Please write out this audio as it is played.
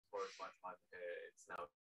time it's now.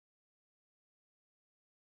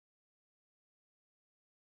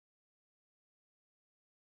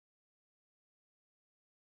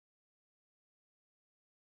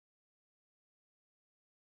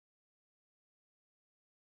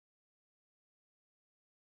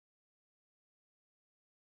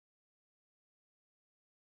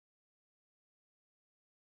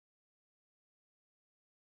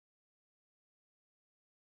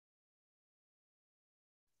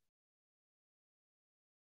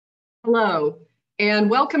 Hello, and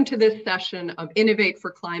welcome to this session of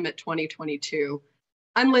Innovate4Climate 2022.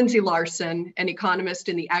 I'm Lindsay Larson, an economist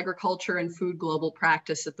in the agriculture and food global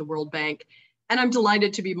practice at the World Bank, and I'm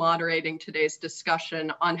delighted to be moderating today's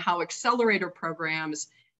discussion on how accelerator programs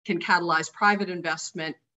can catalyze private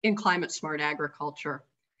investment in climate-smart agriculture.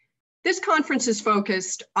 This conference is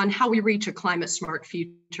focused on how we reach a climate-smart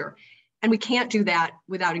future, and we can't do that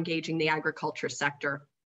without engaging the agriculture sector.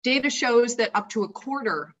 Data shows that up to a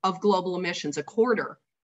quarter of global emissions,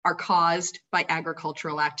 are caused by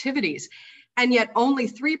agricultural activities. And yet only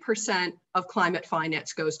 3% of climate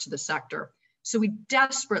finance goes to the sector. So we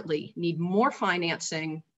desperately need more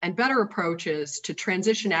financing and better approaches to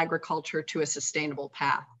transition agriculture to a sustainable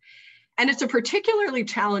path. And it's a particularly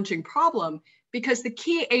challenging problem because the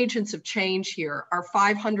key agents of change here are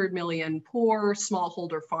 500 million poor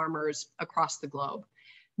smallholder farmers across the globe,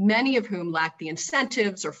 many of whom lack the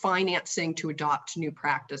incentives or financing to adopt new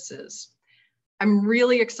practices. I'm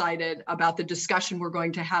really excited about the discussion we're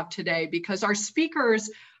going to have today because our speakers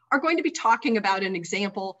are going to be talking about an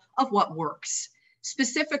example of what works,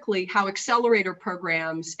 specifically how accelerator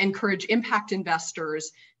programs encourage impact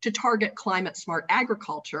investors to target climate-smart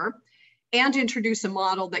agriculture and introduce a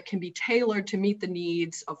model that can be tailored to meet the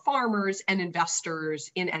needs of farmers and investors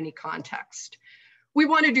in any context. We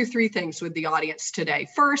want to do three things with the audience today.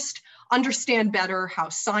 First, understand better how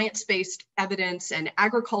science-based evidence and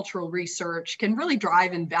agricultural research can really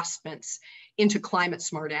drive investments into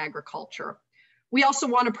climate-smart agriculture. We also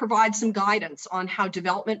want to provide some guidance on how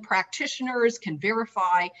development practitioners can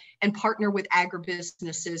verify and partner with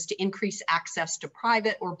agribusinesses to increase access to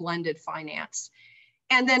private or blended finance.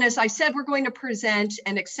 And then, as I said, we're going to present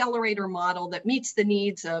an accelerator model that meets the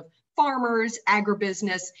needs of farmers,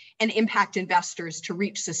 agribusiness, and impact investors to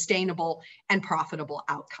reach sustainable and profitable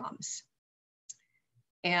outcomes.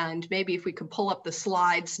 And maybe if we could pull up the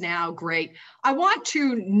slides now, great. I want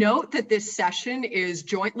to note that this session is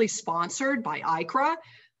jointly sponsored by ICRA,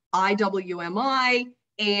 IWMI,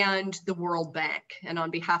 and the World Bank. And on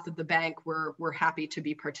behalf of the bank, we're happy to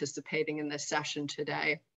be participating in this session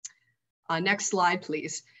today. Next slide,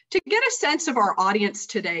 please. To get a sense of our audience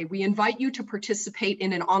today, we invite you to participate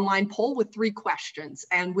in an online poll with 3 questions,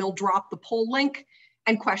 and we'll drop the poll link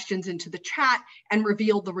and questions into the chat and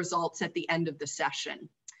reveal the results at the end of the session.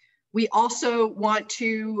 We also want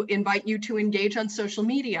to invite you to engage on social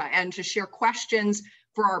media and to share questions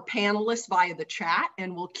for our panelists via the chat,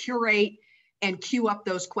 and we'll curate and queue up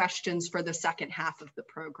those questions for the second half of the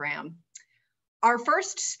program. Our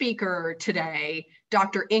first speaker today,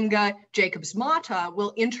 Dr. Inga Jacobs-Mata,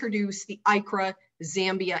 will introduce the ICRA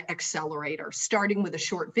Zambia Accelerator, starting with a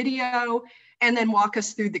short video, and then walk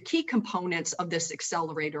us through the key components of this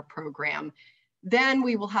accelerator program. Then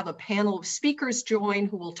we will have a panel of speakers join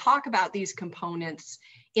who will talk about these components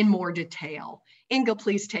in more detail. Inga,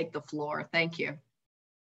 please take the floor. Thank you.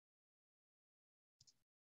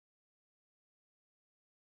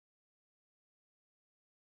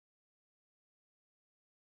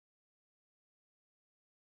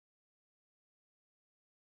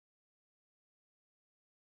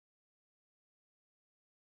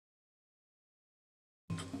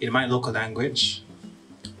 In my local language,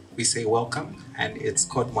 we say welcome, and it's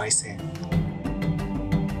called Moise.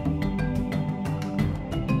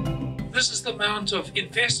 This is the amount of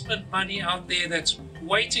investment money out there that's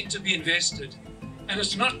waiting to be invested, and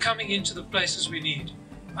it's not coming into the places we need.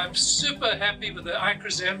 I'm super happy with the ICRA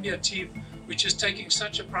Zambia team, which is taking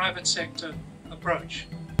such a private sector approach.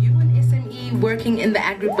 You an SME working in the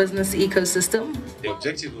agribusiness ecosystem? The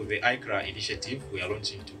objective of the ICRA initiative we are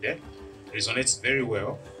launching today resonates very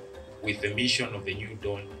well with the mission of the New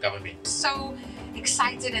Dawn government. So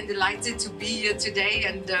excited and delighted to be here today,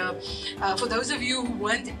 and for those of you who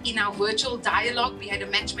weren't in our virtual dialogue, we had a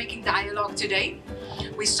matchmaking dialogue today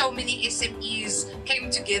where so many SMEs came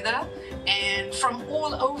together and from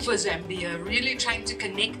all over Zambia, really trying to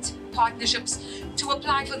connect partnerships to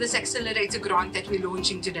apply for this accelerator grant that we're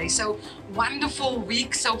launching today. So wonderful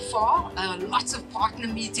week so far, lots of partner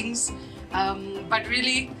meetings, but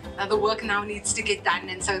really the work now needs to get done,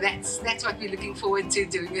 and so that's what we're looking forward to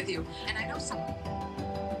doing with you. And I know some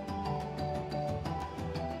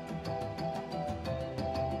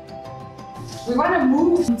We want to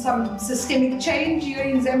move some systemic change here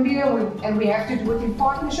in Zambia, and we have to do it in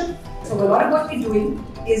partnership. So a lot of what we're doing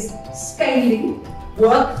is scaling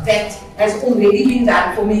work that has already been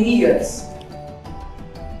done for many years.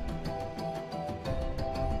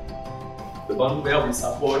 The one where we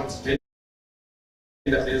support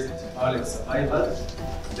gender-based violence survivors,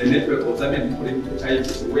 the network of Zambian people living with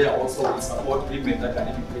HIV, where also we support women that are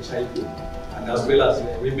living with HIV, and as well as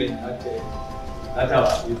women that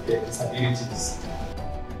are with disabilities.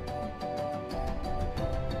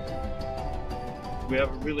 We have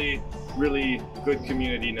a really good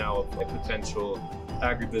community now of potential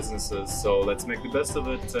agribusinesses, so let's make the best of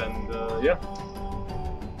it, and yeah.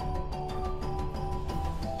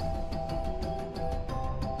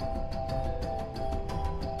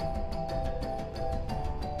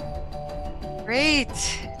 Great.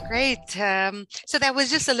 So that was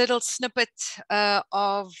just a little snippet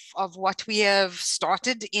of what we have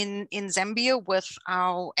started in Zambia with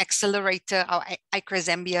our accelerator, our ICRA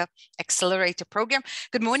Zambia accelerator program.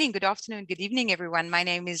 Good morning, good afternoon, good evening, everyone. My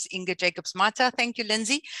name is Inga Jacobs-Mata. Thank you,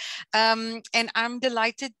 Lindsay. And I'm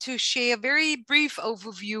delighted to share a very brief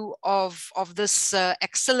overview of this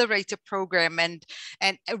accelerator program, and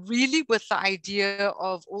really with the idea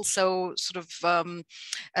of also sort of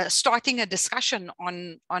starting a discussion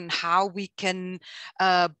on how we can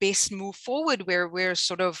best move forward, where we're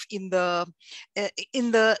sort of in the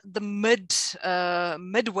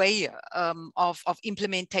midway of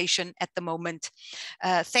implementation at the moment.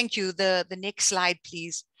 Thank you. The next slide,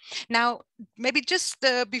 please. Now, maybe just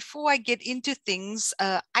before I get into things,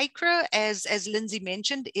 ICRA, as Lindsay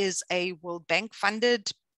mentioned, is a World Bank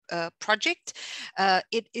funded project.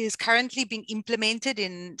 It is currently being implemented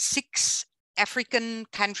in 6 African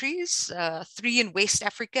countries, 3 in West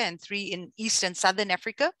Africa and 3 in East and Southern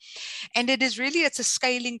Africa. And it's a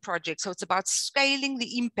scaling project. So it's about scaling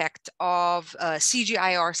the impact of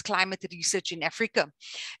CGIAR's climate research in Africa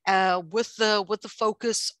with the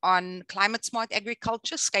focus on climate smart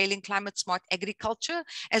agriculture, scaling climate smart agriculture,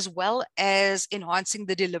 as well as enhancing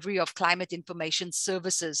the delivery of climate information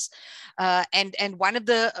services. And one of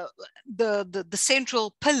the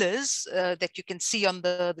central pillars that you can see on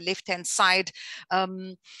the left-hand side,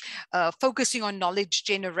 focusing on knowledge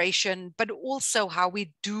generation, but also how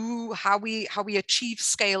we achieve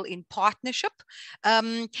scale in partnership,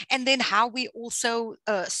 and then how we also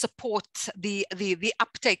support the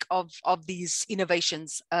uptake of these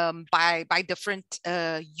innovations by different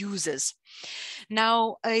users.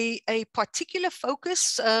 Now, a particular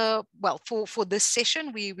focus, for this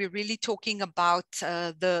session, we're really talking about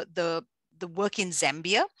the work in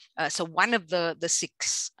Zambia, so one of the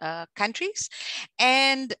 6 countries,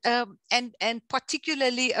 and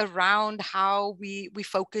particularly around how we're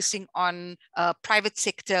focusing on private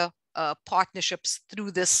sector partnerships through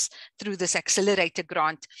this accelerator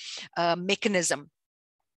grant mechanism.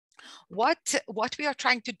 What we are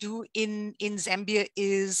trying to do in Zambia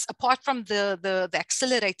is, apart from the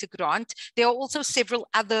accelerator grant, there are also several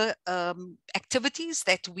other activities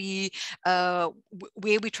that where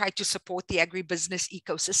we try to support the agribusiness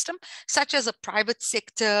ecosystem, such as a private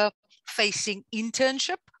sector facing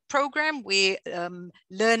internship program where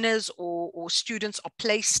learners or students are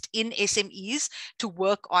placed in SMEs to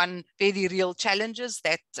work on very real challenges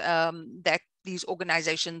that these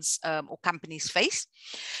organizations or companies face.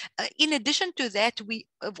 In addition to that, we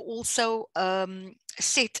have also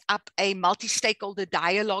set up a multi-stakeholder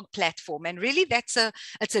dialogue platform, and really it's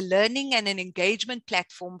a learning and an engagement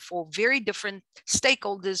platform for very different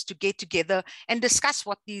stakeholders to get together and discuss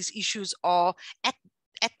what these issues are at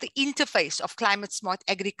the interface of climate smart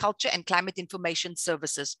agriculture and climate information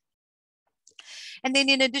services. And then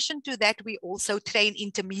in addition to that, we also train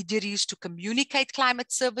intermediaries to communicate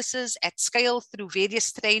climate services at scale through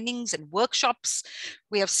various trainings and workshops.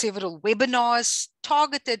 We have several webinars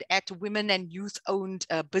targeted at women and youth-owned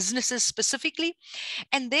businesses specifically.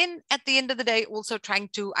 And then at the end of the day, also trying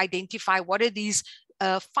to identify what are these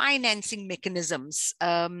financing mechanisms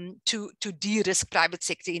to de-risk private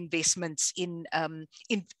sector investments in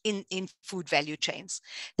food value chains.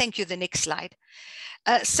 Thank you. The next slide.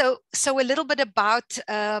 So a little bit about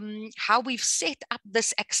how we've set up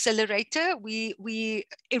this accelerator.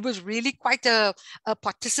 It was really quite a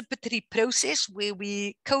participatory process where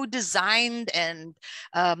we co-designed and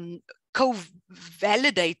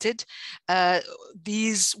co-validated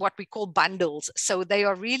these what we call bundles. So they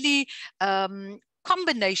are really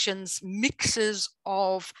combinations, mixes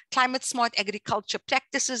of climate smart agriculture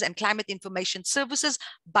practices and climate information services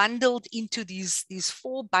bundled into these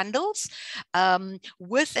 4 bundles,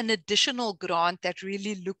 with an additional grant that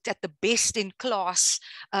really looked at the best in class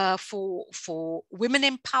for women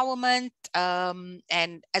empowerment,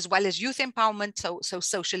 and as well as youth empowerment, so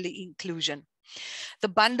social inclusion. The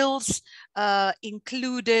bundles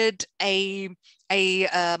included a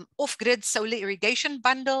off-grid solar irrigation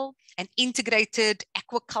bundle, an integrated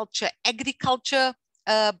aquaculture agriculture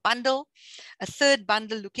bundle, a 3rd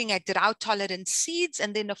bundle looking at drought-tolerant seeds,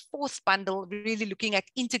 and then a 4th bundle really looking at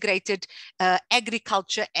integrated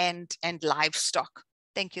agriculture and livestock.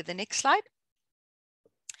 Thank you. The next slide.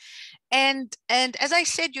 And as I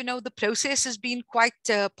said, you know, the process has been quite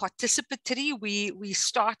participatory. We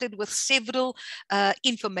started with several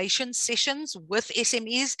information sessions with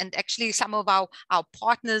SMEs, and actually some of our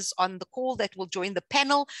partners on the call that will join the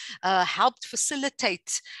panel helped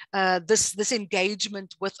facilitate this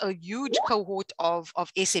engagement with a huge cohort of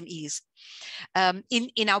SMEs.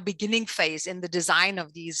 In our beginning phase in the design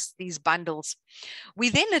of these bundles. We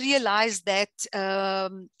then realized that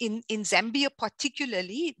in Zambia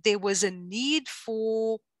particularly, there was a need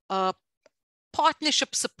for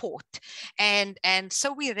partnership support. And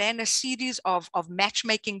so we ran a series of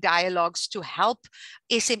matchmaking dialogues to help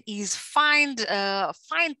SMEs find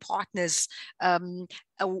partners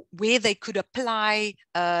where they could apply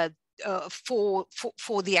for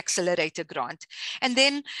the accelerator grant. And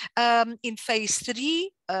then in phase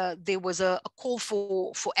 3, there was a call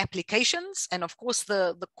for applications. And of course,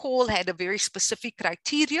 the call had a very specific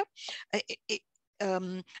criteria.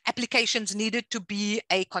 Applications needed to be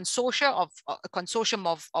a consortium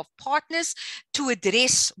of partners to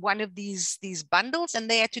address one of these bundles, and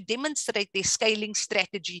they had to demonstrate their scaling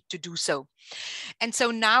strategy to do so. And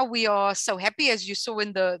so now we are so happy, as you saw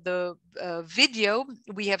in the video,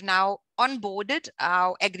 we have now onboarded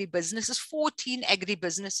our agribusinesses. 14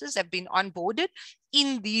 agribusinesses have been onboarded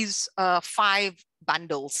in these 5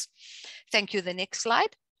 bundles. Thank you. The next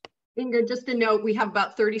slide. Inga, just a note, we have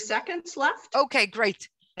about 30 seconds left. Okay, great.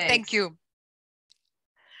 Thanks. Thank you.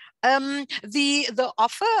 The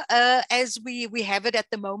offer, as we have it at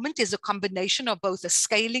the moment, is a combination of both a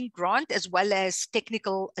scaling grant as well as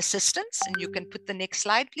technical assistance. And you can put the next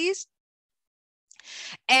slide, please.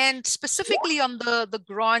 And specifically on the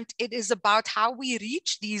grant, it is about how we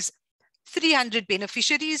reach these 300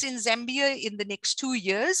 beneficiaries in Zambia in the next 2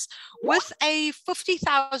 years with a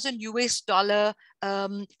 $50,000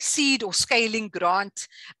 seed or scaling grant,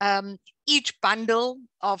 each bundle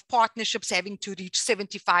of partnerships having to reach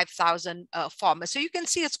 75,000 farmers. So you can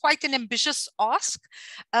see it's quite an ambitious ask,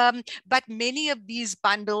 but many of these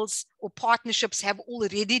bundles or partnerships have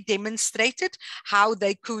already demonstrated how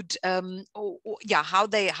they could, how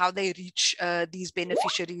they reach these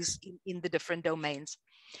beneficiaries in the different domains.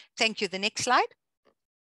 Thank you. The next slide.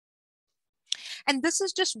 And this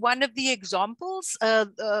is just one of the examples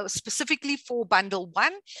specifically for bundle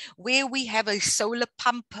 1, where we have a solar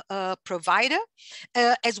pump provider,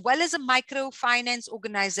 as well as a microfinance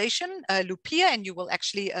organization, Lupia, and you will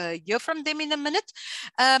actually hear from them in a minute.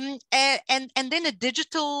 And then a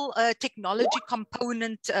digital technology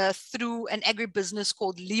component through an agribusiness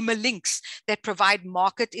called Lima Links that provide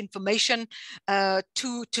market information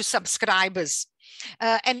to subscribers.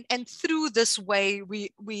 And through this way,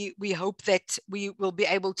 we hope that we will be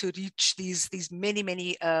able to reach these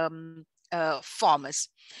many farmers.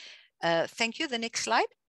 Thank you. The next slide.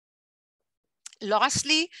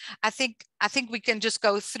 Lastly, I think we can just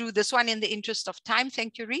go through this one in the interest of time.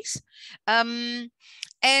 Thank you, Reese. And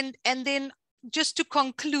then just to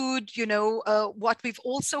conclude, you know, what we've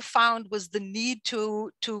also found was the need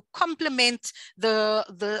to complement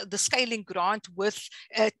the scaling grant with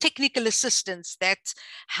technical assistance that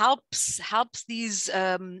helps these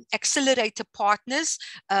accelerator partners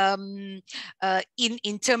in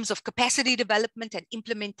terms of capacity development and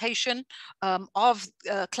implementation of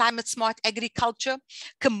climate smart agriculture,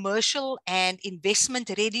 commercial and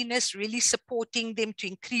investment readiness, really supporting them to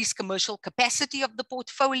increase commercial capacity of the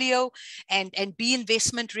portfolio and be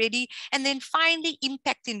investment ready. And then finally,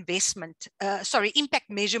 impact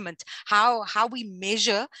measurement, how we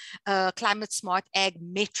measure climate smart ag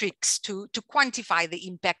metrics to quantify the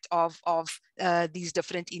impact of these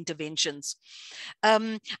different interventions.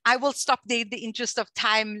 I will stop there in the interest of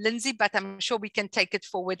time, Lindsay, but I'm sure we can take it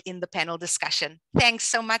forward in the panel discussion. Thanks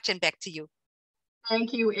so much, and back to you.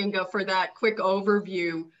 Thank you, Inga, for that quick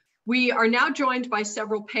overview. We are now joined by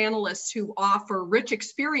several panelists who offer rich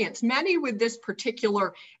experience, many with this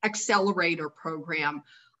particular accelerator program.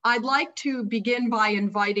 I'd like to begin by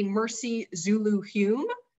inviting Mercy Zulu-Hume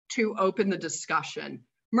to open the discussion.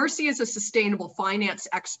 Mercy is a sustainable finance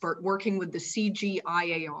expert working with the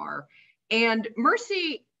CGIAR. And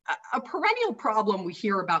Mercy, a perennial problem we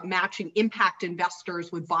hear about matching impact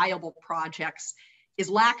investors with viable projects is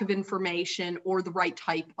lack of information or the right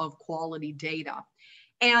type of quality data.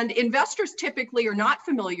 And investors typically are not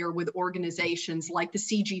familiar with organizations like the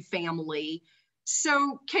CG family.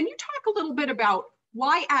 So can you talk a little bit about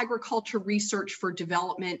why agriculture research for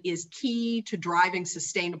development is key to driving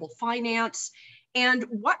sustainable finance, and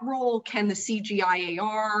what role can the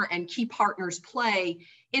CGIAR and key partners play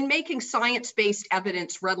in making science-based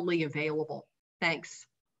evidence readily available? Thanks.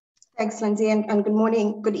 Thanks, Lindsay, and good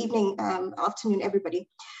morning, good evening, afternoon, everybody.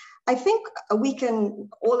 I think we can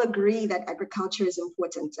all agree that agriculture is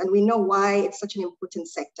important, and we know why it's such an important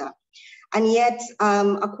sector. And yet,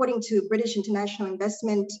 according to British International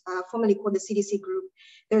Investment, formerly called the CDC Group,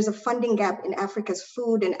 there's a funding gap in Africa's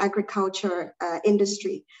food and agriculture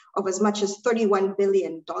industry of as much as $31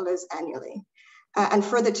 billion annually. And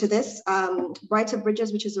further to this, Brighter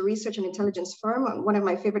Bridges, which is a research and intelligence firm, one of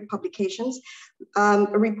my favorite publications,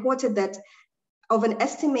 reported that of an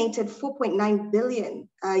estimated $4.9 billion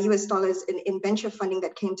US dollars in venture funding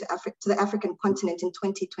that came to the African continent in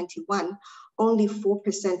 2021, only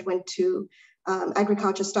 4% went to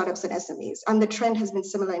agriculture startups and SMEs. And the trend has been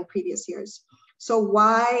similar in previous years. So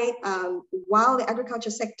why, while the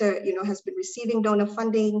agriculture sector has been receiving donor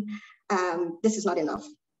funding, this is not enough.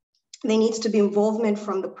 There needs to be involvement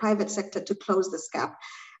from the private sector to close this gap.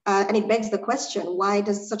 And it begs the question, why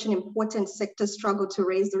does such an important sector struggle to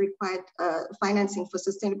raise the required financing for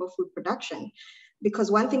sustainable food production? Because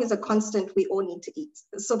one thing is a constant, we all need to eat.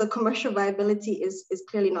 So the commercial viability is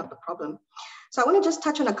clearly not the problem. So I want to just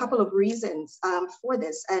touch on a couple of reasons for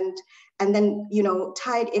this, and then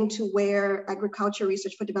tied into where agriculture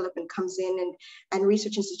research for development comes in, and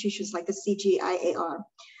research institutions like the CGIAR.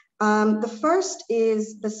 The first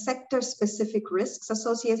is the sector-specific risks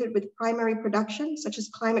associated with primary production, such as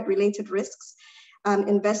climate-related risks.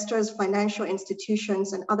 Investors, financial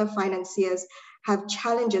institutions, and other financiers have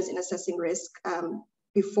challenges in assessing risk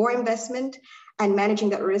before investment and managing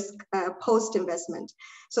that risk post-investment.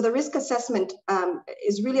 So the risk assessment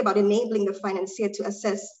is really about enabling the financier to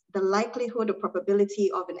assess the likelihood or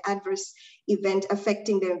probability of an adverse event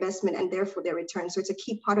affecting their investment and therefore their return. So it's a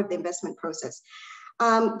key part of the investment process.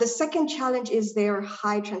 The second challenge is their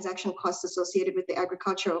high transaction costs associated with the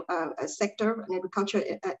agricultural sector and agricultural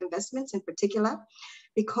investments in particular,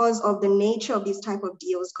 because of the nature of these type of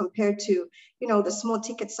deals compared to, the small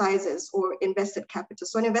ticket sizes or invested capital.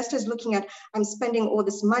 So an investor is looking at, I'm spending all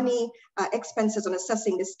this money, expenses on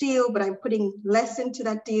assessing this deal, but I'm putting less into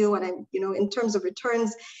that deal, and I'm, in terms of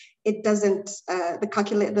returns, it doesn't,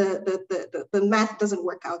 the math doesn't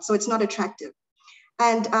work out, so it's not attractive.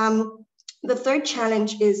 And the third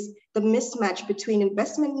challenge is the mismatch between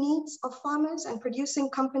investment needs of farmers and producing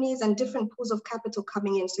companies and different pools of capital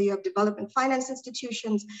coming in. So you have development finance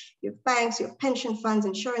institutions, you have banks, you have pension funds,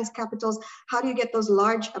 insurance capitals. How do you get those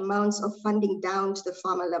large amounts of funding down to the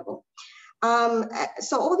farmer level?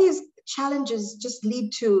 So all these challenges just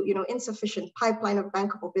lead to insufficient pipeline of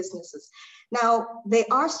bankable businesses. Now, there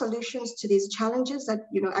are solutions to these challenges that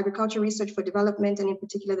agriculture research for development, and in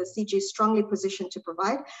particular the CG, is strongly positioned to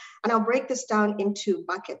provide. And I'll break this down into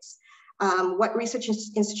buckets. What research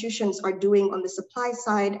institutions are doing on the supply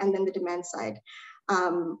side and then the demand side.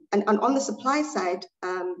 And on the supply side,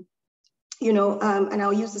 and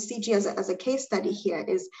I'll use the CG as a case study here,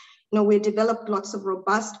 is we developed lots of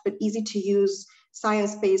robust but easy to use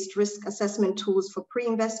science-based risk assessment tools for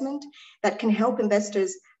pre-investment that can help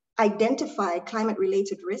investors identify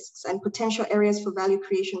climate-related risks and potential areas for value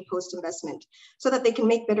creation post-investment so that they can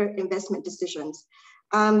make better investment decisions.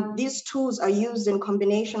 These tools are used in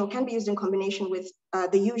combination, or can be used in combination with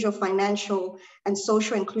the usual financial and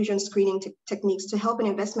social inclusion screening techniques to help an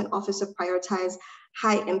investment officer prioritize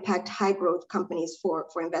high impact, high growth companies for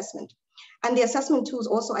investment. And the assessment tools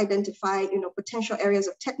also identify potential areas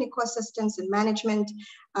of technical assistance and management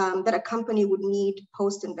that a company would need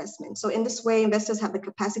post-investment. So in this way, investors have the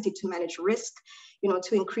capacity to manage risk,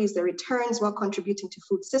 to increase their returns while contributing to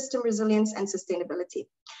food system resilience and sustainability.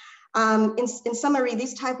 In summary,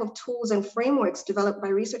 these type of tools and frameworks developed by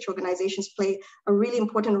research organizations play a really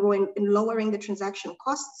important role in lowering the transaction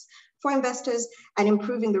costs for investors and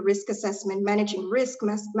improving the risk assessment, managing risk,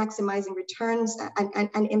 maximizing returns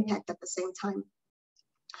and impact at the same time.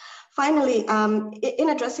 Finally, in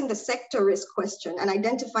addressing the sector risk question and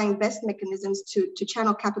identifying best mechanisms to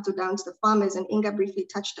channel capital down to the farmers, and Inga briefly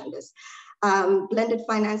touched on this, blended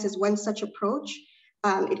finance is one such approach.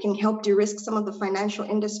 It can help de-risk some of the financial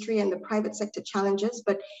industry and the private sector challenges,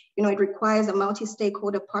 but it requires a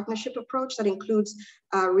multi-stakeholder partnership approach that includes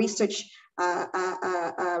research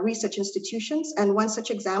institutions. And one such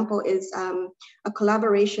example is a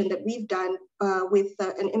collaboration that we've done with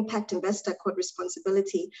an impact investor called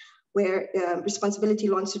Responsibility, where Responsibility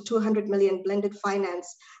launched a 200 million blended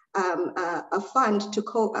finance a fund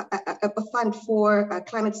for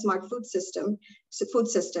climate smart food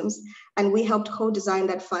systems, and we helped co-design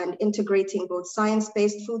that fund, integrating both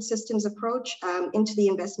science-based food systems approach into the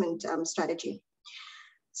investment strategy.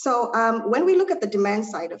 So when we look at the demand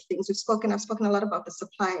side of things, I've spoken a lot about the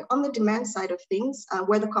supply. On the demand side of things,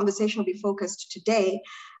 where the conversation will be focused today,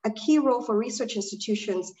 a key role for research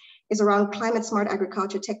institutions is around climate smart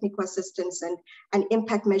agriculture technical assistance and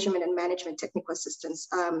impact measurement and management technical assistance,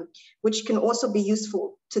 which can also be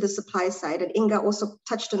useful to the supply side. And Inga also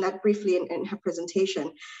touched on that briefly in her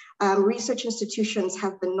presentation. Research institutions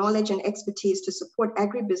have the knowledge and expertise to support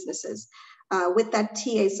agribusinesses with that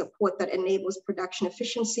TA support that enables production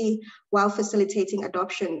efficiency while facilitating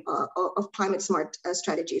adoption of climate smart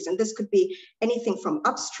strategies. And this could be anything from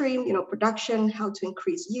upstream, production, how to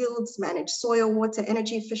increase yields, manage soil, water,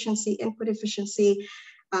 energy efficiency, input efficiency,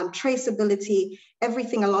 traceability,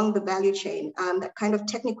 everything along the value chain. That kind of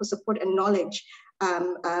technical support and knowledge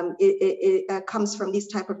comes from these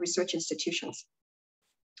type of research institutions.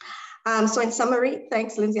 So in summary,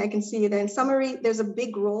 thanks, Lindsay, I can see you there. In summary, there's a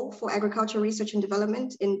big role for agricultural research and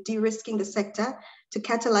development in de-risking the sector to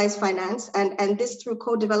catalyze finance, and this through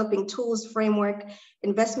co-developing tools, framework,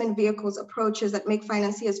 investment vehicles, approaches that make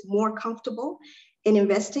financiers more comfortable in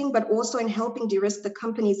investing, but also in helping de-risk the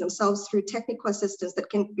companies themselves through technical assistance that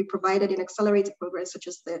can be provided in accelerator programs such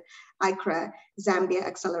as the ICRA Zambia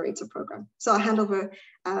Accelerator Program. So I'll hand over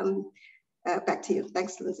back to you.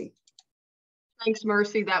 Thanks, Lindsay. Thanks,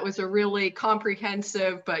 Mercy. That was a really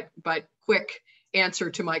comprehensive but quick answer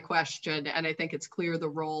to my question. And I think it's clear the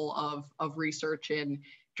role of research in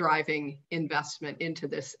driving investment into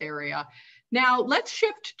this area. Now, let's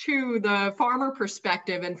shift to the farmer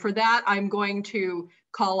perspective. And for that, I'm going to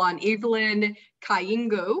call on Evelyn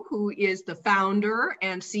Kayingo, who is the founder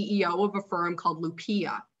and CEO of a firm called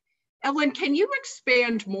Lupia. Evelyn, can you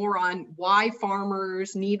expand more on why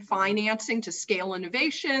farmers need financing to scale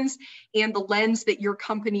innovations and the lens that your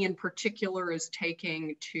company in particular is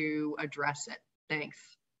taking to address it? Thanks.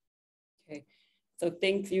 Okay, so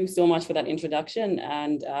thank you so much for that introduction.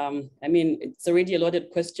 And I mean, it's already a loaded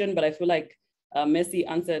question, but I feel like Mercy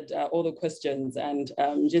answered all the questions, and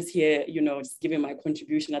just here, just giving my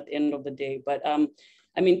contribution at the end of the day. But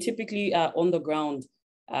I mean, typically on the ground,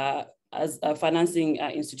 as a financing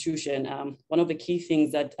institution, one of the key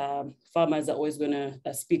things that farmers are always going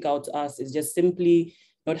to speak out to us is just simply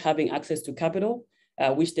not having access to capital,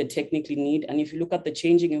 which they technically need. And if you look at the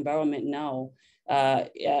changing environment now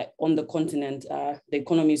on the continent, the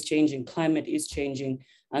economy is changing, climate is changing.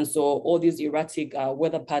 And so all these erratic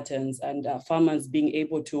weather patterns and farmers being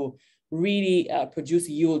able to really produce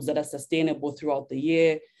yields that are sustainable throughout the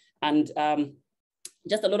year, and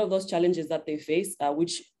just a lot of those challenges that they face,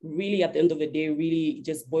 which really at the end of the day, really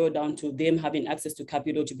just boil down to them having access to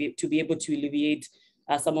capital to be able to alleviate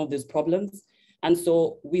some of these problems. And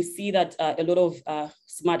so we see that a lot of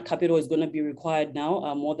smart capital is going to be required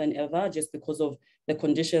now more than ever, just because of the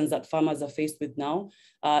conditions that farmers are faced with now.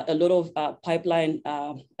 A lot of pipeline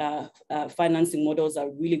financing models are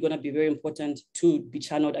really going to be very important to be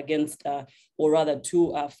channeled against, or rather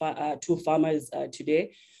to farmers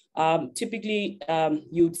today. Typically,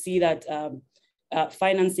 you'd see that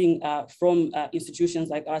financing from institutions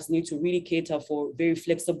like us need to really cater for very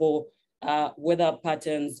flexible weather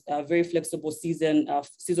patterns, very flexible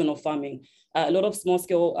seasonal farming. A lot of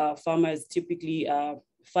small-scale farmers typically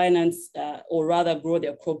finance or rather grow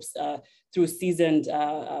their crops through seasoned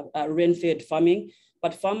rain-fed farming.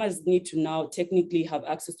 But farmers need to now technically have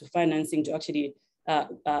access to financing to actually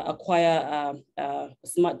acquire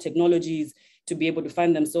smart technologies, to be able to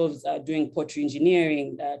find themselves doing poultry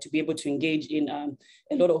engineering, to be able to engage in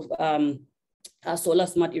a lot of solar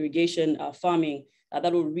smart irrigation farming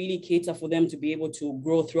that will really cater for them to be able to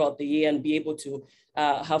grow throughout the year and be able to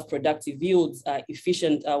have productive yields,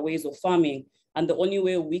 efficient ways of farming. And the only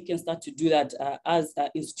way we can start to do that as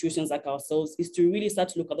institutions like ourselves is to really start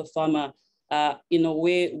to look at the farmer in a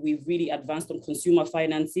way we've really advanced on consumer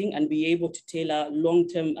financing and be able to tailor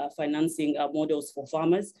long-term financing models for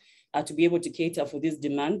farmers to be able to cater for these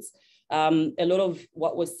demands. A lot of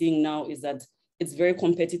what we're seeing now is that it's very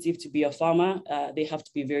competitive to be a farmer. They have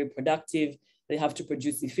to be very productive. They have to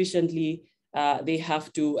produce efficiently. they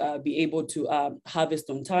have to be able to harvest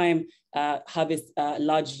on time, harvest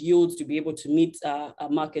large yields to be able to meet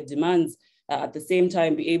market demands. At the same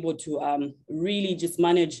time, be able to really just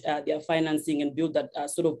manage their financing and build that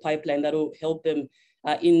sort of pipeline that will help them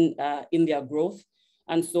in their growth.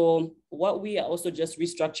 And so what we are also just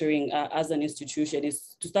restructuring as an institution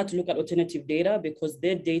is to start to look at alternative data, because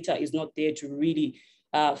their data is not there to really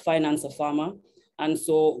finance a farmer. And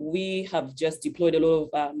so we have just deployed a lot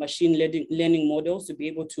of machine learning models to be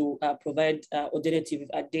able to provide alternative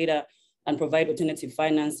data and provide alternative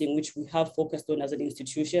financing, which we have focused on as an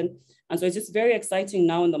institution. And so it's just very exciting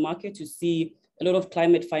now in the market to see a lot of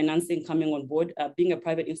climate financing coming on board. Being a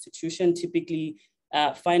private institution, typically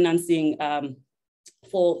financing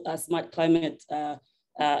for smart climate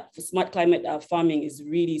farming is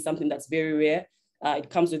really something that's very rare.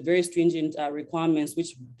 It comes with very stringent requirements,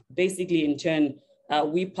 which basically in turn,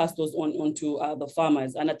 we pass those on to the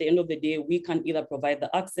farmers. And at the end of the day, we can either provide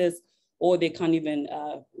the access or they can't even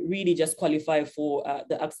really just qualify for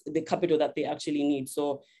the capital that they actually need.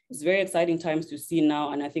 So it's very exciting times to see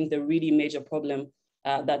now. And I think the really major problem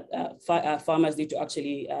that farmers need to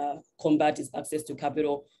actually combat is access to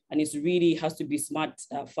capital. And it really has to be smart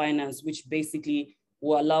finance, which basically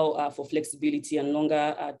will allow for flexibility and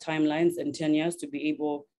longer timelines and tenures to be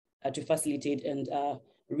able to facilitate and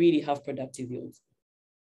really have productive yields.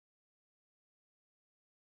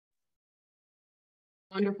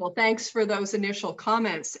 Wonderful. Thanks for those initial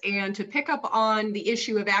comments. And to pick up on the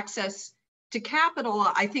issue of access to capital,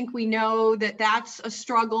 I think we know that that's a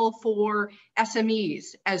struggle for SMEs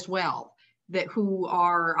as well, that who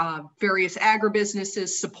are various agribusinesses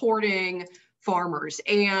supporting farmers.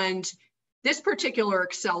 And this particular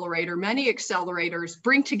accelerator, many accelerators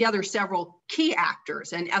bring together several key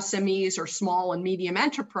actors, and SMEs or small and medium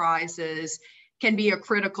enterprises can be a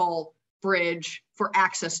critical bridge for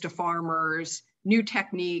access to farmers, new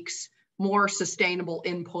techniques, more sustainable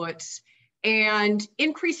inputs, and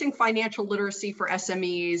increasing financial literacy for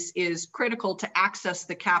SMEs is critical to access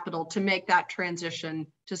the capital to make that transition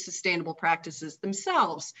to sustainable practices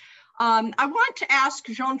themselves. I want to ask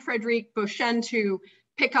Jean-Frédéric Beauchesne to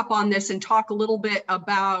pick up on this and talk a little bit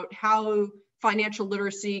about how financial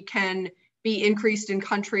literacy can be increased in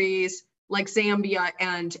countries like Zambia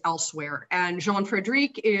and elsewhere. And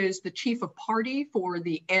Jean-Frédéric is the chief of party for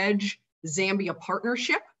the EDGE Zambia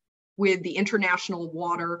partnership with the International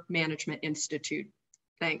Water Management Institute.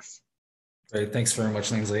 Thanks. Great, thanks very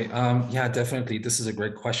much, Lindsay. Yeah, definitely, this is a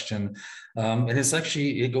great question. And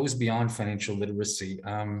it goes beyond financial literacy.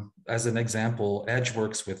 As an example, EDGE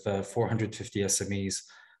works with 450 SMEs.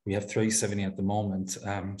 We have 370 at the moment,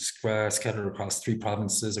 scattered across 3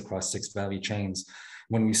 provinces, across 6 value chains.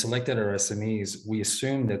 When we selected our SMEs, we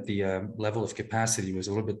assumed that the level of capacity was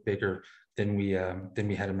a little bit bigger than we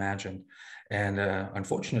had imagined. And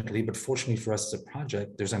unfortunately, but fortunately for us as a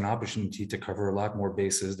project, there's an opportunity to cover a lot more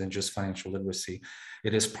bases than just financial literacy.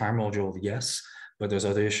 It is primordial, yes, but there's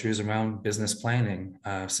other issues around business planning,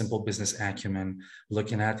 simple business acumen,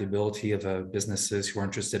 looking at the ability of businesses who are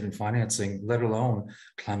interested in financing, let alone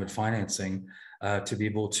climate financing, to be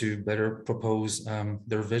able to better propose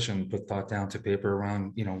their vision, put thought down to paper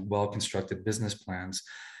around, well-constructed business plans.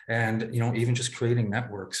 And, even just creating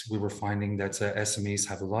networks, we were finding that SMEs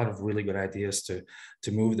have a lot of really good ideas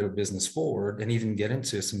to move their business forward and even get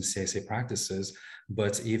into some CSA practices,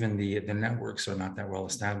 but even the networks are not that well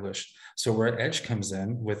established. So where EDGE comes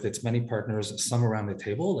in with its many partners, some around the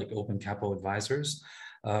table, like Open Capital Advisors,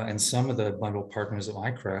 and some of the bundle partners of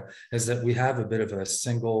ICRA, is that we have a bit of a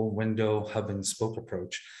single window hub and spoke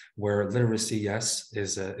approach where literacy, yes,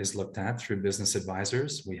 is looked at through business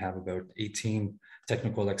advisors. We have about 18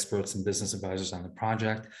 technical experts and business advisors on the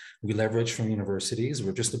project. We leverage from universities.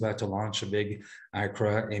 We're just about to launch a big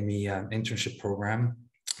ICRA ME internship program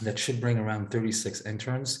that should bring around 36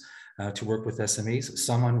 interns to work with SMEs,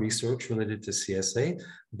 some on research related to CSA,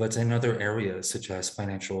 but in other areas such as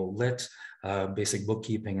financial lit, basic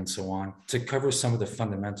bookkeeping, and so on, to cover some of the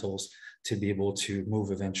fundamentals to be able to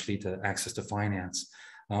move eventually to access to finance.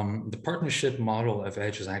 The partnership model of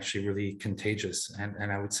EDGE is actually really contagious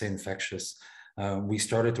and I would say infectious. We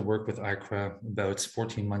started to work with ICRA about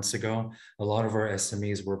 14 months ago. A lot of our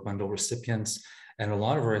SMEs were bundle recipients, and a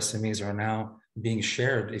lot of our SMEs are now being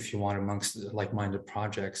shared, if you want, amongst like-minded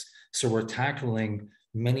projects. So we're tackling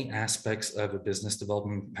many aspects of a business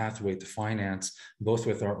development pathway to finance, both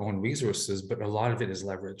with our own resources, but a lot of it is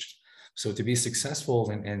leveraged. So to be successful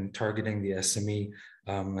in targeting the SME,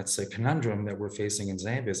 let's say, conundrum that we're facing in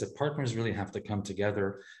Zambia is that partners really have to come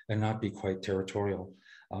together and not be quite territorial.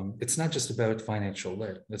 It's not just about financial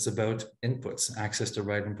lit, it's about inputs, access to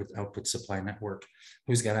right input output supply network,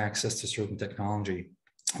 who's got access to certain technology,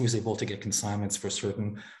 who's able to get consignments for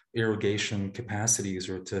certain irrigation capacities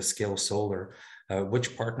or to scale solar,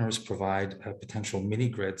 which partners provide potential mini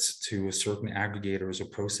grids to certain aggregators or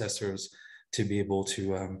processors to be able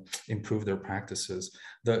to improve their practices.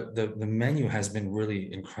 The menu has been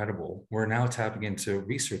really incredible. We're now tapping into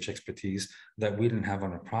research expertise that we didn't have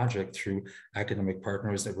on a project through academic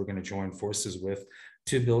partners that we're going to join forces with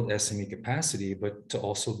to build SME capacity, but to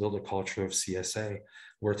also build a culture of CSA.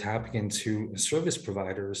 We're tapping into service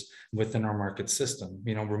providers within our market system.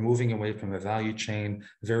 You know, we're moving away from a value chain,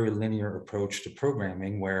 very linear approach to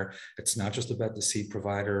programming, where it's not just about the seed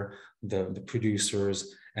provider, the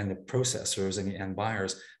producers, and the processors and the end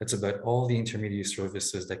buyers. It's about all the intermediate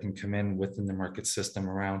services that can come in within the market system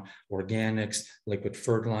around organics, liquid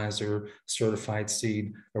fertilizer, certified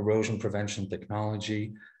seed, erosion prevention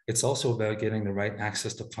technology. It's also about getting the right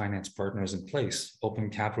access to finance partners in place. Open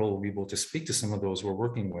Capital will be able to speak to some of those we're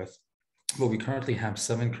working with, but we currently have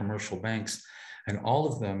 7 commercial banks, and all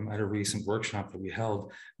of them at a recent workshop that we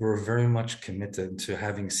held were very much committed to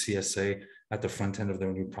having CSA at the front end of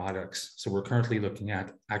their new products. So we're currently looking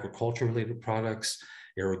at agriculture-related products,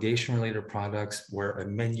 irrigation-related products, where a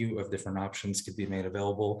menu of different options could be made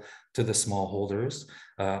available to the smallholders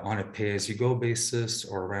on a pay-as-you-go basis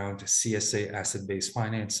or around CSA asset-based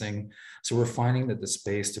financing. So we're finding that the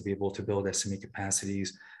space to be able to build SME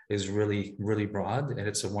capacities is really, really broad, and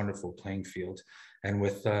it's a wonderful playing field. And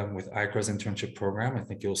with ICRA's internship program, I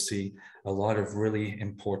think you'll see a lot of really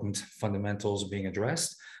important fundamentals being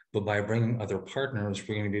addressed. But by bringing other partners,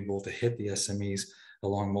 we're going to be able to hit the SMEs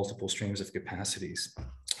along multiple streams of capacities.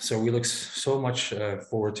 So we look so much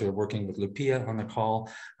forward to working with Lupia on the call,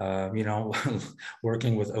 you know,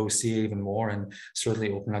 working with OC even more, and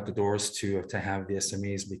certainly open up the doors to have the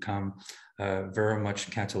SMEs become very much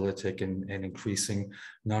catalytic in increasing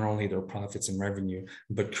not only their profits and revenue,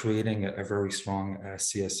 but creating a very strong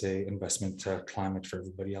CSA investment climate for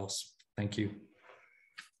everybody else. Thank you.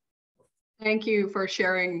 Thank you for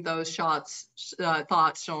sharing those thoughts,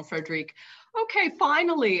 Jean-Frédéric. Okay,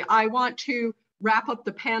 finally, I want to wrap up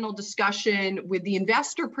the panel discussion with the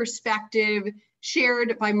investor perspective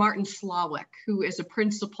shared by Martin Slawick, who is a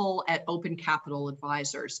principal at Open Capital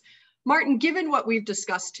Advisors. Martin, given what we've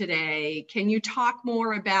discussed today, can you talk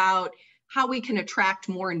more about how we can attract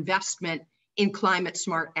more investment in climate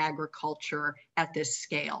smart agriculture at this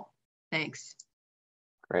scale? Thanks.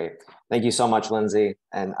 Great. Thank you so much, Lindsay,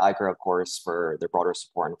 and ICRA, of course, for their broader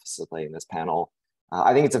support in facilitating this panel.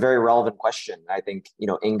 I think it's a very relevant question. I think, you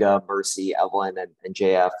know, Inga, Mercy, Evelyn, and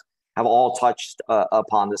JF have all touched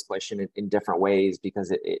upon this question in different ways, because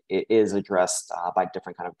it is addressed by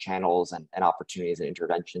different kind of channels and opportunities and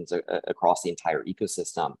interventions across the entire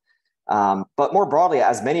ecosystem. But more broadly,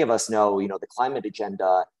 as many of us know, you know, the climate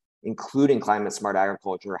agenda, including climate smart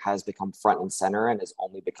agriculture, has become front and center and is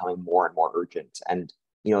only becoming more and more urgent. And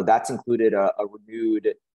you know, that's included a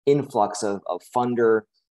renewed influx of funder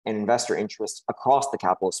and investor interest across the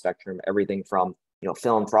capital spectrum, everything from, you know,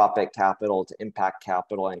 philanthropic capital to impact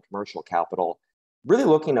capital and commercial capital, really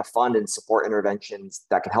looking to fund and support interventions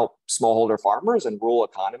that can help smallholder farmers and rural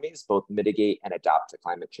economies both mitigate and adapt to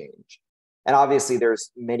climate change. And obviously,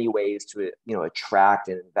 there's many ways to, you know, attract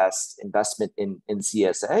and investment in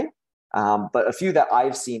CSA. But a few that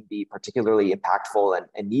I've seen be particularly impactful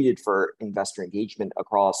and needed for investor engagement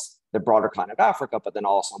across the broader continent of Africa, but then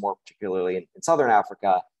also more particularly in Southern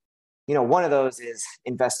Africa. You know, one of those is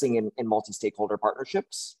investing in multi-stakeholder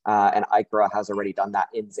partnerships, and ICRA has already done that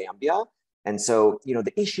in Zambia. And so, you know,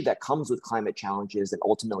 the issue that comes with climate challenges and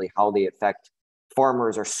ultimately how they affect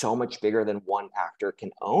farmers are so much bigger than one actor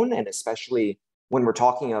can own, and especially when we're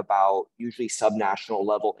talking about usually subnational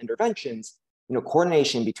level interventions. You know,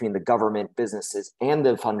 coordination between the government, businesses, and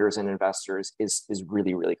the funders and investors is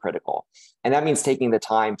really, really critical. And that means taking the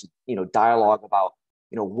time to, you know, dialogue about,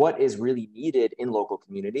 you know, what is really needed in local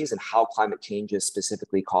communities and how climate change is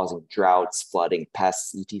specifically causing droughts, flooding,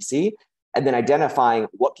 pests, etc. And then identifying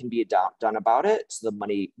what can be done about it so the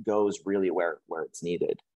money goes really where it's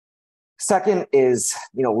needed. Second is,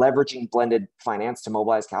 you know, leveraging blended finance to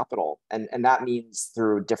mobilize capital. And that means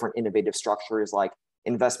through different innovative structures like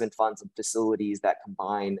investment funds and facilities that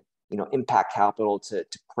combine, you know, impact capital to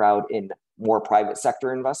crowd in more private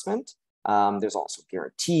sector investment. There's also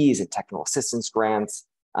guarantees and technical assistance grants,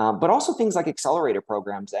 but also things like accelerator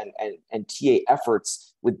programs and TA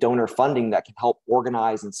efforts with donor funding that can help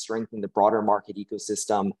organize and strengthen the broader market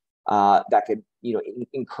ecosystem that could, you know,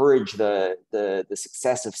 encourage the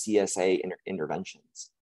success of CSA interventions.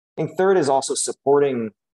 And third is also supporting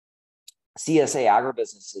CSA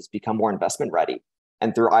agribusinesses become more investment ready,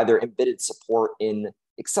 and through either embedded support in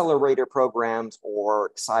accelerator programs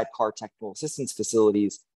or sidecar technical assistance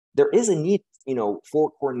facilities, there is a need,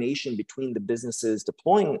 for coordination between the businesses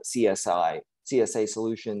deploying CSA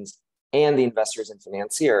solutions and the investors and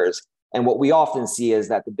financiers. And what we often see is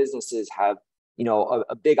that the businesses have,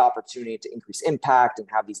 a big opportunity to increase impact and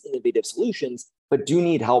have these innovative solutions, but do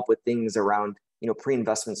need help with things around,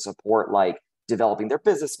 pre-investment support, like developing their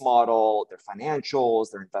business model, their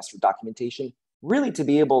financials, their investor documentation, really to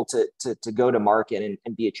be able to go to market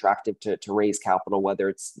and be attractive to raise capital, whether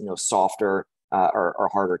it's, softer or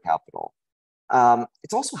harder capital.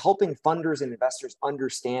 It's also helping funders and investors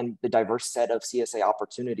understand the diverse set of CSA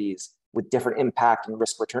opportunities with different impact and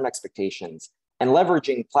risk return expectations, and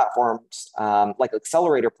leveraging platforms like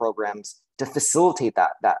accelerator programs to facilitate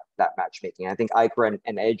that matchmaking. I think ICRA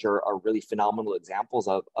and EDGE are really phenomenal examples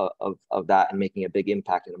of that, and making a big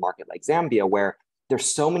impact in a market like Zambia, where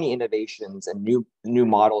there's so many innovations and new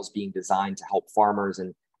models being designed to help farmers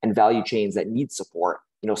and value chains that need support.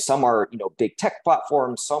 Some are, big tech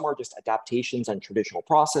platforms, some are just adaptations on traditional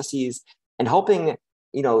processes, and helping,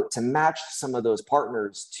 to match some of those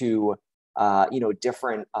partners to,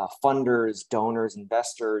 different funders, donors,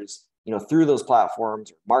 investors, through those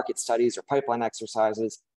platforms, or market studies or pipeline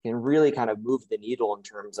exercises, can really kind of move the needle in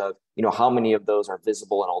terms of, how many of those are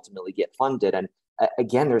visible and ultimately get funded. And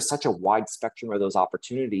again, there's such a wide spectrum of those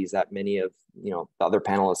opportunities that many of, the other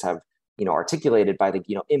panelists have, articulated, by the,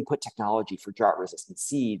 input technology for drought-resistant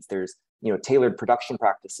seeds. There's, tailored production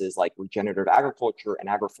practices like regenerative agriculture and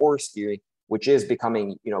agroforestry, which is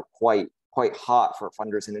becoming, quite hot for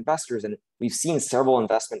funders and investors. And we've seen several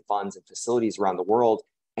investment funds and facilities around the world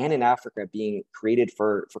and in Africa being created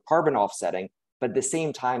for carbon offsetting, but at the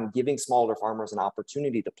same time giving smaller farmers an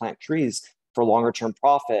opportunity to plant trees for longer term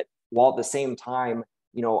profit, while at the same time,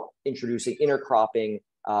 introducing intercropping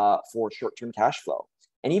for short-term cash flow.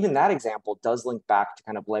 And even that example does link back to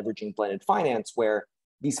kind of leveraging blended finance, where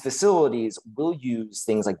these facilities will use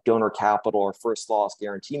things like donor capital or first loss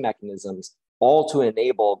guarantee mechanisms, all to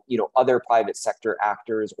enable, other private sector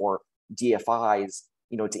actors or DFIs,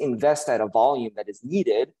 to invest at a volume that is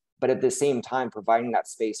needed, but at the same time providing that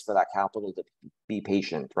space for that capital to be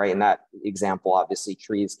patient, right? In that example, obviously,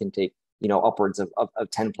 trees can take, upwards of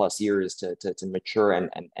 10 plus years to mature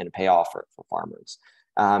and pay off for farmers.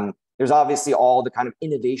 There's obviously all the kind of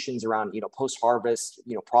innovations around, post-harvest,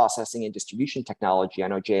 processing and distribution technology. I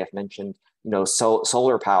know JF mentioned,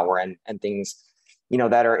 solar power and things,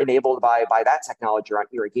 that are enabled by that technology around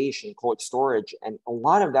irrigation, cold storage. And a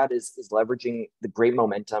lot of that is leveraging the great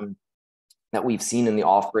momentum that we've seen in the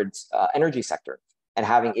off-grid energy sector, and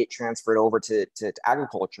having it transferred over to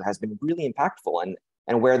agriculture has been really impactful.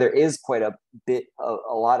 And where there is quite a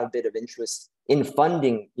lot of interest in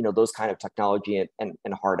funding, those kind of technology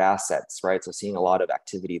and hard assets, right? So seeing a lot of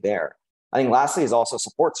activity there. I think lastly is also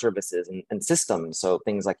support services and systems. So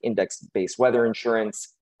things like index-based weather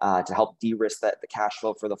insurance to help de-risk the cash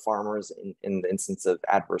flow for the farmers in the instance of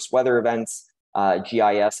adverse weather events,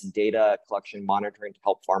 GIS and data collection monitoring to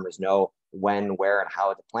help farmers know when, where, and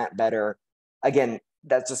how to plant better. Again,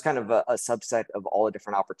 that's just kind of a subset of all the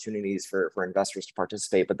different opportunities for investors to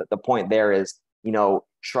participate. But the point there is,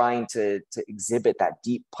 trying to exhibit that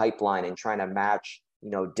deep pipeline and trying to match,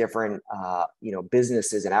 different,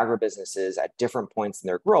 businesses and agribusinesses at different points in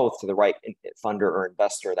their growth to the right funder or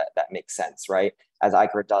investor that makes sense, right? As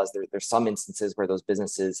ICRA does, there's some instances where those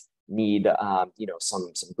businesses need,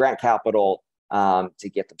 some grant capital to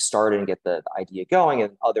get them started and get the idea going,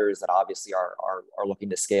 and others that obviously are looking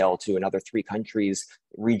to scale to another 3 countries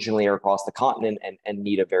regionally or across the continent and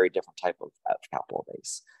need a very different type of capital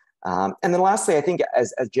base. And then lastly, I think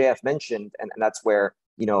as JF mentioned, and that's where,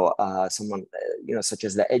 someone, such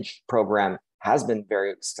as the EDGE program has been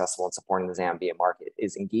very successful in supporting the Zambia market,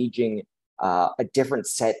 is engaging a different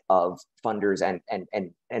set of funders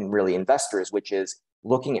and really investors, which is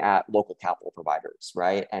looking at local capital providers,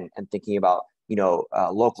 right? And thinking about,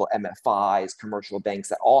 local MFIs, commercial banks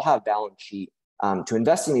that all have balance sheet to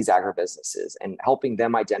invest in these agribusinesses, and helping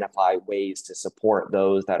them identify ways to support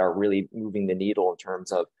those that are really moving the needle in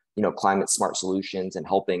terms of, climate smart solutions, and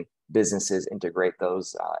helping businesses integrate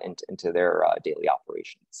those into their daily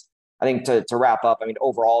operations. I think to wrap up, I mean,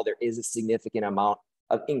 overall, there is a significant amount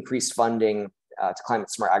of increased funding to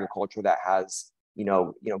climate smart agriculture that has,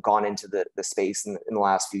 gone into the space in the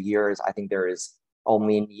last few years. I think there is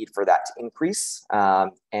only a need for that to increase,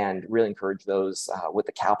 and really encourage those with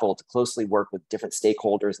the capital to closely work with different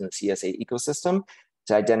stakeholders in the CSA ecosystem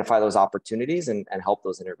to identify those opportunities and help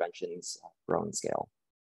those interventions grow and scale.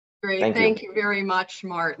 Great, thank you very much,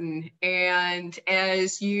 Martin. And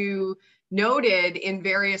as you noted in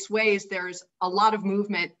various ways, there's a lot of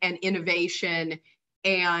movement and innovation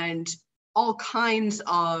and all kinds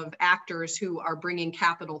of actors who are bringing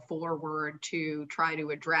capital forward to try to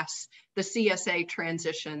address the CSA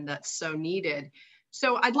transition that's so needed.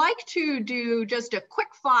 So I'd like to do just a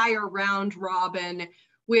quick fire round robin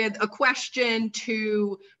with a question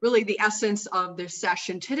to really the essence of this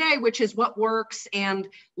session today, which is what works and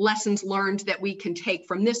lessons learned that we can take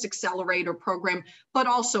from this accelerator program, but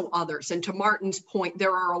also others. And to Martin's point,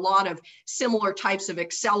 there are a lot of similar types of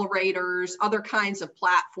accelerators, other kinds of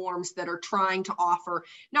platforms that are trying to offer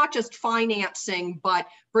not just financing, but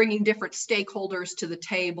bringing different stakeholders to the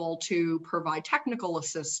table to provide technical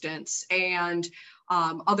assistance and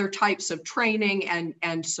other types of training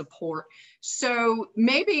and support. So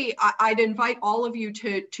maybe I'd invite all of you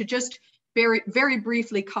to just very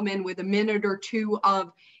briefly come in with a minute or two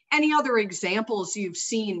of any other examples you've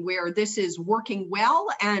seen where this is working well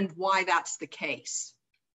and why that's the case.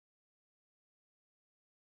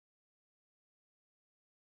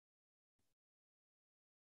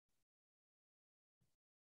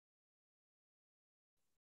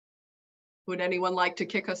 Would anyone like to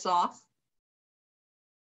kick us off?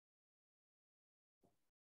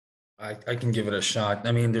 I can give it a shot.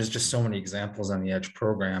 I mean, there's just so many examples on the EDGE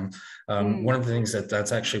program. One of the things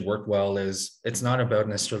that's actually worked well is it's not about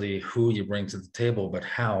necessarily who you bring to the table, but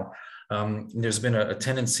how. There's been a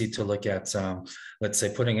tendency to look at, let's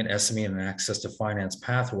say, putting an SME in an access to finance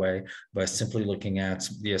pathway by simply looking at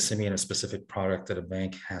the SME in a specific product that a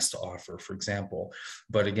bank has to offer, for example.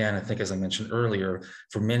 But again, I think, as I mentioned earlier,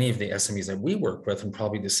 for many of the SMEs that we work with, and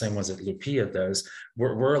probably the same ones that Lupia does,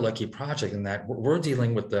 we're a lucky project in that we're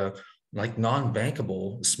dealing with the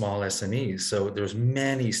non-bankable small SMEs. So there's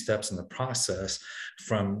many steps in the process,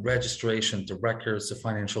 from registration to records to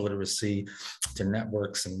financial literacy to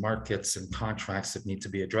networks and markets and contracts that need to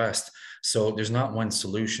be addressed. So there's not one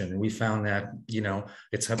solution. And we found that, you know,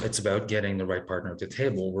 it's about getting the right partner at the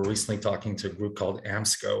table. We're recently talking to a group called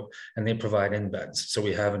AMSCO, and they provide embeds. So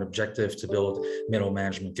we have an objective to build middle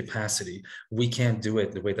management capacity. We can't do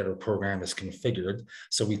it the way that our program is configured.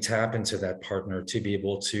 So we tap into that partner to be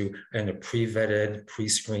able to, in a pre-vetted,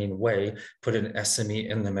 pre-screened way, put an SME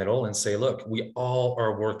in the middle and say, look, we all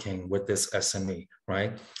are working with this SME,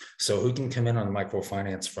 right? So who can come in on the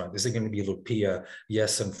microfinance front? Is it going to be Lupia?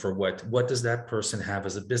 Yes, and for what? What does that person have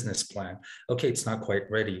as a business plan? Okay, it's not quite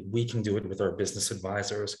ready. We can do it with our business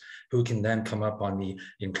advisors, who can then come up on the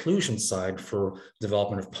inclusion side for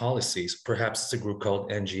development of policies. Perhaps it's a group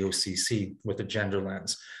called NGOCC with a gender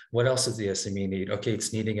lens. What else does the SME need? Okay,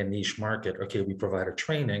 it's needing a niche market. Okay, we provide a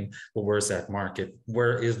training, but where's that market?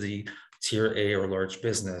 Where is the tier A or large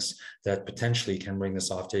business that potentially can bring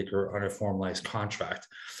this off-taker on a formalized contract?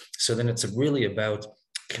 So then it's really about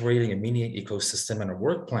creating a mini ecosystem and a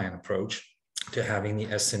work plan approach to having the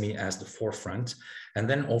SME as the forefront. And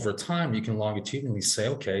then over time, you can longitudinally say,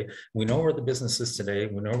 okay, we know where the business is today.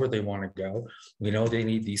 We know where they want to go. We know they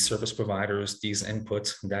need these service providers, these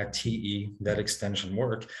inputs, that TE, that extension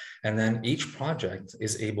work. And then each project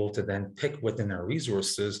is able to then pick within our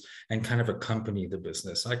resources and kind of accompany the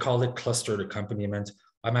business. I call it clustered accompaniment.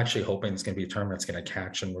 I'm actually hoping it's going to be a term that's going to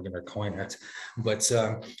catch and we're going to coin it. But,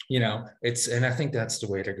 you know, and I think that's the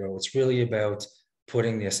way to go. It's really about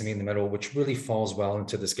putting the SME in the middle, which really falls well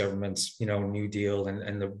into this government's, you know, New Deal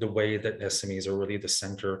and the way that SMEs are really the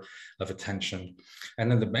center of attention. And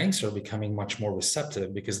then the banks are becoming much more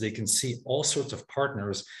receptive because they can see all sorts of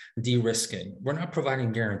partners de-risking. We're not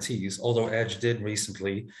providing guarantees, although EDGE did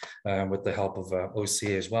recently, with the help of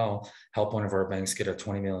OCA as well, help one of our banks get a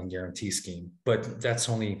 20 million guarantee scheme. But that's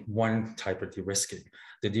only one type of de-risking.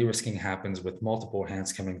 The de-risking happens with multiple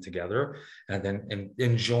hands coming together and then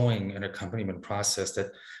enjoying an accompaniment process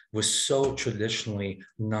that was so traditionally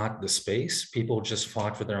not the space. People just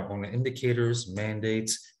fought for their own indicators,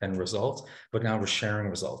 mandates, and results, but now we're sharing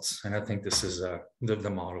results. And I think this is the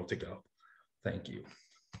model to go. Thank you.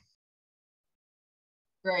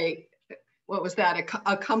 Great. What was that?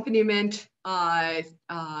 Accompaniment.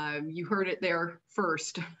 You heard it there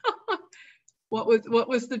first. What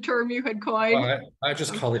was the term you had coined? Well, I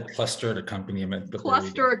just call it clustered accompaniment. But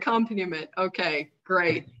cluster accompaniment. Okay,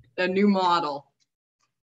 great. A new model.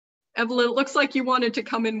 Evelyn, it looks like you wanted to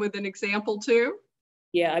come in with an example too.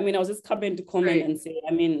 Yeah, I mean, I was just coming to comment and say,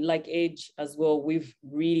 I mean, like EDGE as well, we've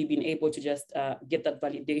really been able to just get that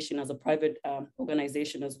validation as a private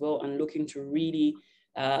organization as well, and looking to really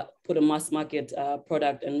put a mass market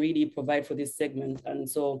product and really provide for this segment. And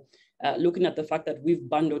so looking at the fact that we've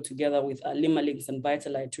bundled together with Limalinks and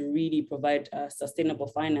Vitalite to really provide sustainable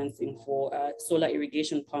financing for solar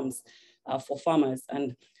irrigation pumps for farmers.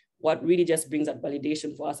 And what really just brings that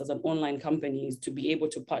validation for us as an online company is to be able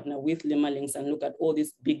to partner with Limalinks and look at all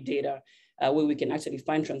this big data where we can actually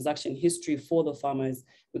find transaction history for the farmers.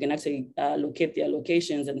 We can actually locate their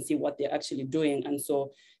locations and see what they're actually doing. And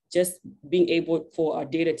so just being able for our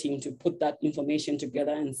data team to put that information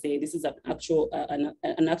together and say, this is an actual,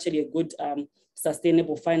 actually a good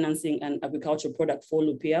sustainable financing and agricultural product for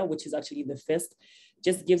Lupia, which is actually the first,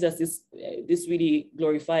 just gives us this really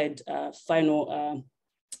glorified final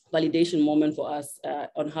validation moment for us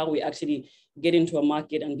on how we actually get into a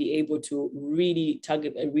market and be able to really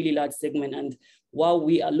target a really large segment. And while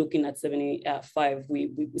we are looking at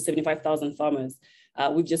 75,000 farmers,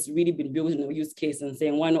 we've just really been building a use case and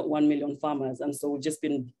saying, why not 1 million farmers? And so we've just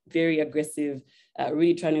been very aggressive,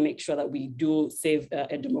 really trying to make sure that we do save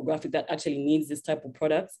a demographic that actually needs this type of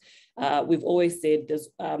products. We've always said,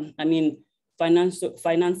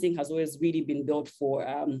 financing has always really been built for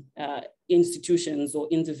institutions or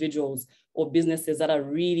individuals or businesses that are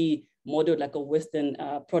really modeled like a Western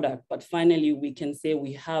product. But finally, we can say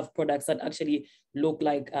we have products that actually look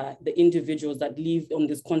like the individuals that live on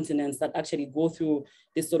these continents that actually go through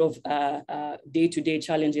this sort of day-to-day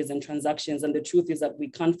challenges and transactions. And the truth is that we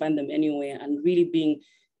can't find them anywhere, and really being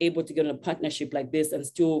able to get in a partnership like this and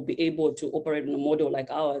still be able to operate in a model like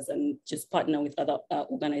ours and just partner with other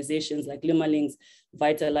organizations like Limalinks,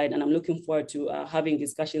 Vitalite. And I'm looking forward to having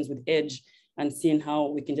discussions with Edge and seeing how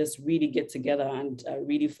we can just really get together and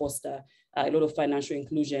really foster a lot of financial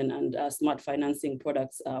inclusion and smart financing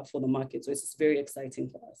products for the market. So it's very exciting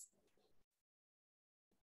for us.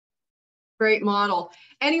 Great model.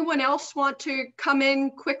 Anyone else want to come in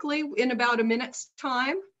quickly in about a minute's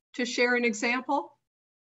time to share an example?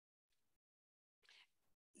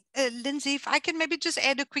 Lindsay, if I can maybe just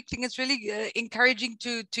add a quick thing, it's really encouraging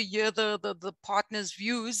to hear the partners'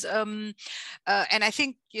 views, and I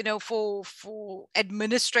think, you know, for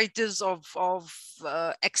administrators of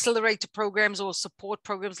accelerator programs or support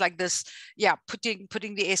programs like this, yeah,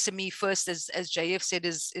 putting the SME first, as JF said,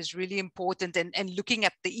 is really important, and looking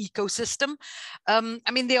at the ecosystem.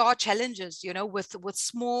 I mean, there are challenges, you know, with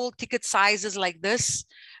small ticket sizes like this.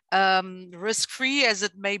 Risk-free as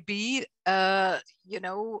it may be, you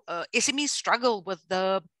know, SMEs struggle with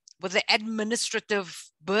the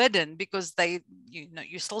administrative burden because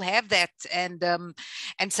you still have that, and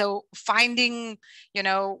so finding, you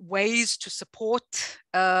know, ways to support,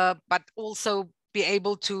 but also be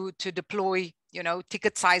able to deploy, you know,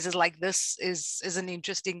 ticket sizes like this is an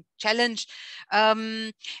interesting challenge,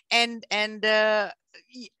 and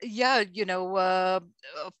yeah, you know.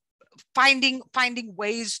 Finding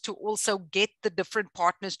ways to also get the different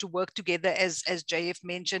partners to work together, as JF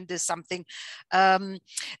mentioned, is something.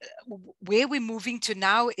 Where we're moving to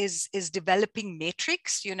now is developing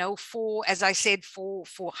metrics, you know, for, as I said, for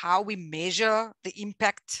how we measure the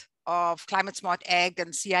impact of climate smart ag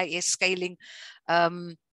and CIS scaling.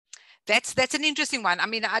 That's an interesting one. I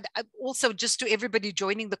mean, I also, just to everybody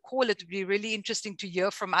joining the call, it would be really interesting to hear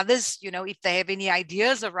from others, you know, if they have any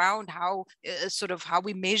ideas around how sort of how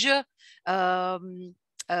we measure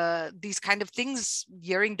these kind of things.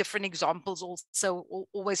 Hearing different examples also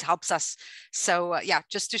always helps us. So yeah,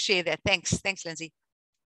 just to share that. Thanks, Lindsay.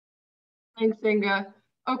 Thanks, Inga.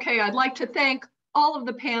 Okay, I'd like to thank all of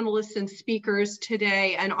the panelists and speakers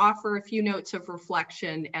today and offer a few notes of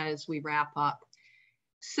reflection as we wrap up.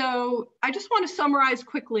 So I just want to summarize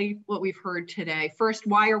quickly what we've heard today. First,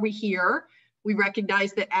 why are we here? We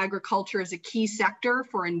recognize that agriculture is a key sector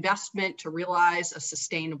for investment to realize a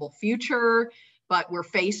sustainable future, but we're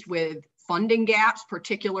faced with funding gaps,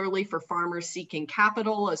 particularly for farmers seeking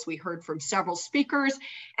capital, as we heard from several speakers,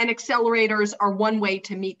 and accelerators are one way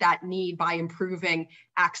to meet that need by improving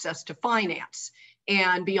access to finance.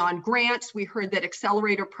 And beyond grants, we heard that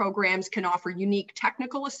accelerator programs can offer unique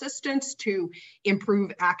technical assistance to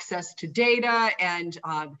improve access to data and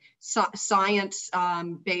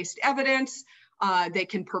science-based evidence. They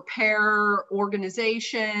can prepare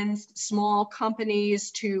organizations, small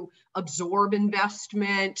companies to absorb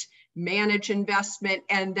investment, manage investment,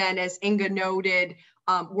 and then, as Inga noted,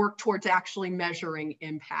 work towards actually measuring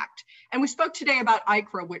impact. And we spoke today about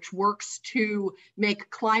ICRA, which works to make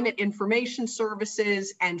climate information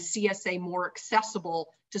services and CSA more accessible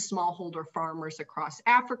to smallholder farmers across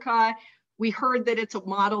Africa. We heard that it's a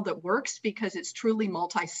model that works because it's truly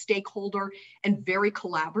multi-stakeholder and very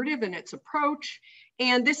collaborative in its approach.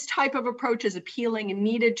 And this type of approach is appealing and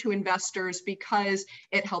needed to investors because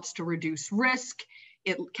it helps to reduce risk,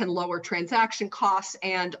 it can lower transaction costs,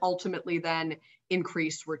 and ultimately then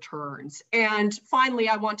increase returns. And finally,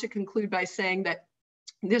 I want to conclude by saying that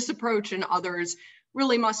this approach and others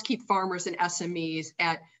really must keep farmers and SMEs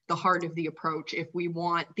at the heart of the approach if we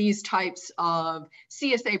want these types of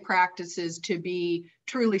CSA practices to be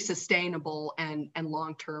truly sustainable and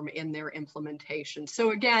long-term in their implementation.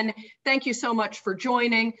 So again, thank you so much for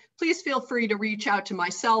joining. Please feel free to reach out to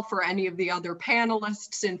myself or any of the other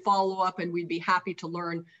panelists in follow-up, and we'd be happy to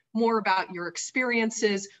learn more about your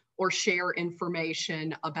experiences or share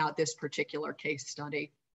information about this particular case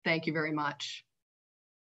study. Thank you very much.